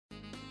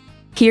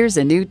Here's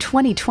a new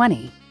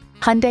 2020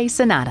 Hyundai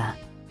Sonata.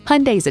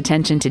 Hyundai's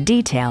attention to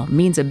detail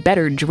means a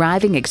better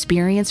driving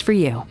experience for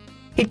you.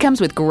 It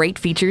comes with great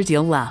features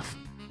you'll love.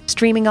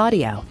 Streaming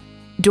audio,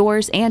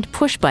 doors and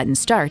push-button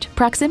start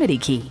proximity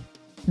key,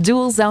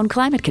 dual-zone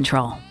climate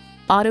control,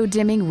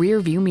 auto-dimming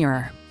rear-view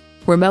mirror,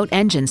 remote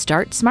engine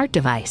start smart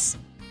device,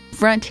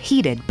 front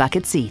heated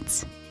bucket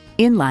seats,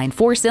 inline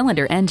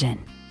 4-cylinder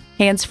engine,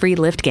 hands-free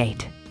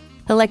liftgate,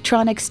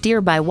 electronic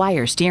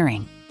steer-by-wire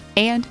steering,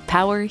 and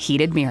power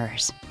heated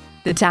mirrors.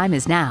 The time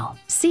is now.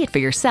 See it for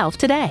yourself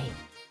today.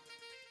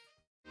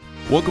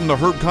 Welcome to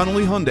Herb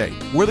Connolly Hyundai,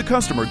 where the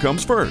customer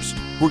comes first.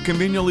 We're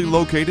conveniently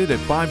located at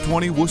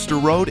 520 Worcester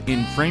Road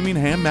in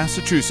Framingham,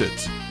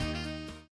 Massachusetts.